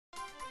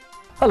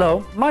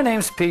Hello, my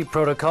name's Pete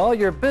Protocol,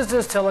 your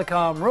business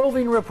telecom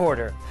roving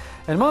reporter.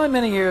 In my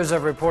many years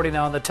of reporting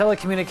on the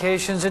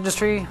telecommunications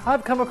industry,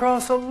 I've come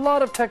across a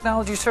lot of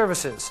technology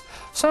services.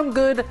 Some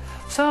good,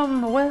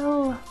 some,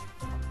 well...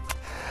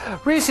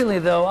 Recently,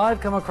 though,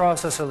 I've come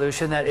across a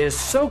solution that is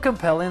so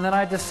compelling that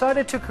I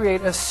decided to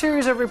create a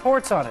series of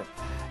reports on it.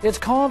 It's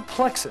called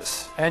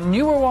Plexus, and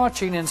you are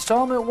watching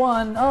installment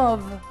 1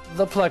 of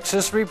the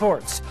Plexus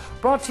Reports,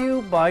 brought to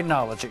you by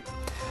Knology.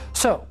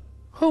 So,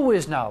 who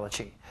is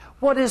Knology?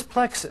 What is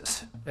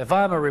Plexus? If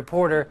I'm a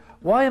reporter,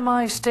 why am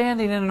I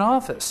standing in an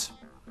office?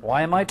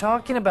 Why am I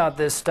talking about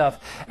this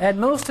stuff? And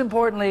most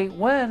importantly,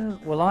 when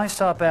will I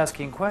stop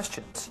asking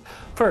questions?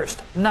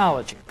 First,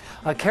 Knology,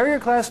 a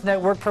carrier-class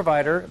network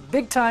provider,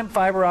 big-time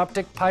fiber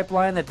optic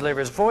pipeline that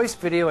delivers voice,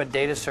 video, and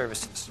data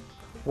services.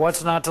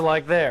 What's not to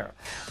like there?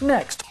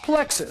 Next,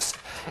 Plexus.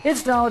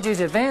 It's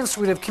Knology's advanced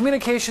suite of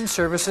communication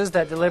services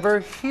that deliver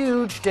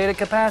huge data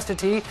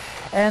capacity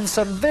and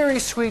some very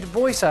sweet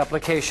voice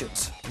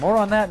applications. More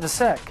on that in a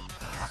sec.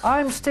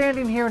 I'm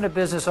standing here in a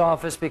business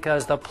office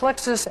because the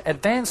Plexus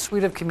advanced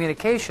suite of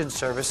communication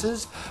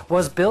services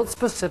was built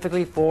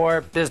specifically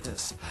for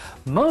business.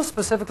 Most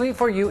specifically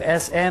for you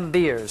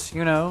SMBers,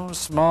 you know,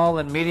 small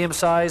and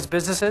medium-sized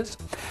businesses.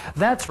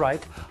 That's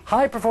right,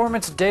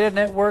 high-performance data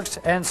networks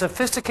and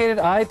sophisticated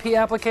IP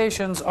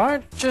applications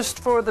aren't just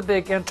for the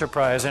big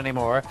enterprise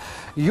anymore.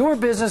 Your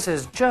business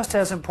is just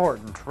as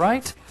important,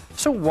 right?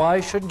 So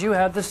why shouldn't you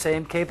have the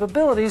same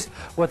capabilities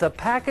with a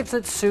package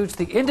that suits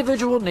the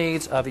individual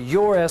needs of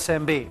your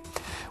SMB?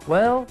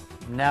 Well,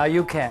 now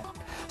you can.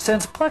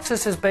 Since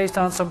Plexus is based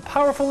on some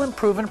powerful and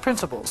proven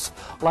principles,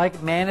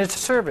 like managed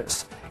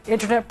service,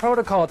 Internet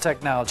protocol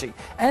technology,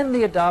 and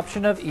the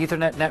adoption of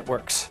Ethernet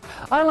networks.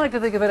 I like to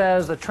think of it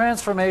as the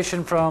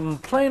transformation from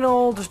plain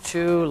old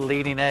to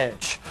leading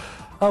edge.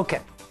 Okay,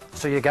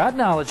 so you got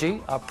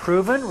Knology, a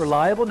proven,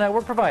 reliable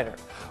network provider.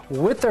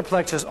 With their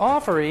Plexus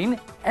offering,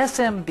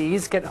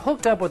 SMBs get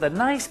hooked up with a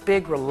nice,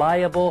 big,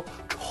 reliable,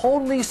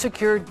 totally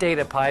secure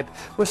data pipe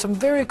with some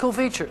very cool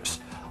features,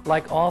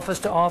 like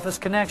office-to-office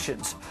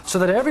connections, so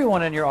that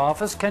everyone in your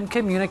office can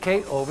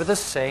communicate over the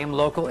same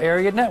local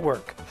area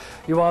network.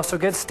 You also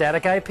get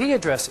static IP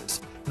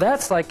addresses.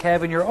 That's like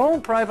having your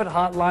own private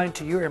hotline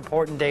to your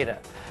important data.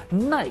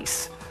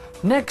 Nice!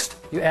 Next,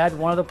 you add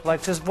one of the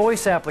Plexus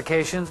voice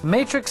applications,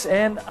 Matrix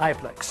and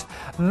iPlex.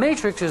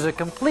 Matrix is a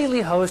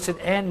completely hosted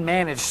and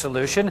managed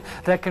solution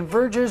that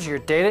converges your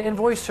data and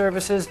voice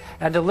services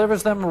and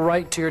delivers them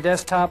right to your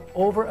desktop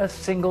over a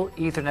single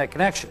Ethernet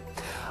connection.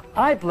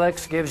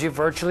 iPlex gives you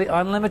virtually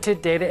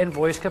unlimited data and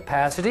voice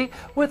capacity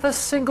with a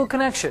single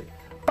connection.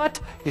 But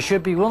you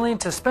should be willing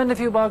to spend a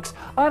few bucks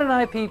on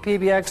an IP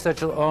PBX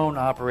that you'll own,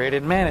 operate,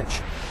 and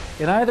manage.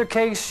 In either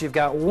case, you've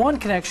got one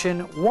connection,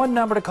 one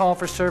number to call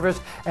for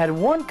service,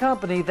 and one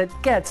company that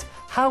gets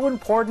how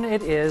important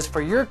it is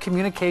for your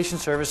communication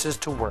services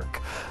to work.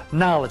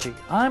 Knology.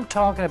 I'm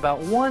talking about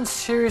one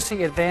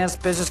seriously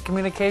advanced business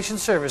communication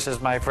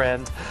services, my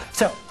friend.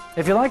 So,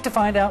 if you'd like to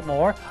find out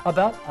more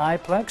about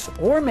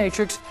iPlex or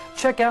Matrix,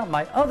 check out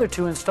my other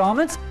 2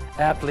 installments,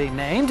 aptly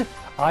named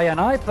Eye on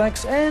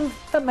iPlex and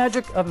The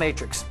Magic of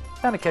Matrix.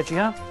 Kinda catchy,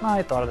 huh?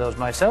 I thought of those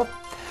myself.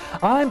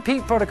 I'm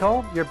Pete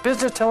Protocol, your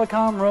business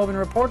telecom roving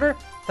reporter.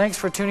 Thanks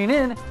for tuning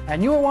in,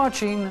 and you are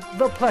watching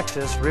the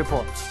Plexus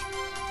Reports.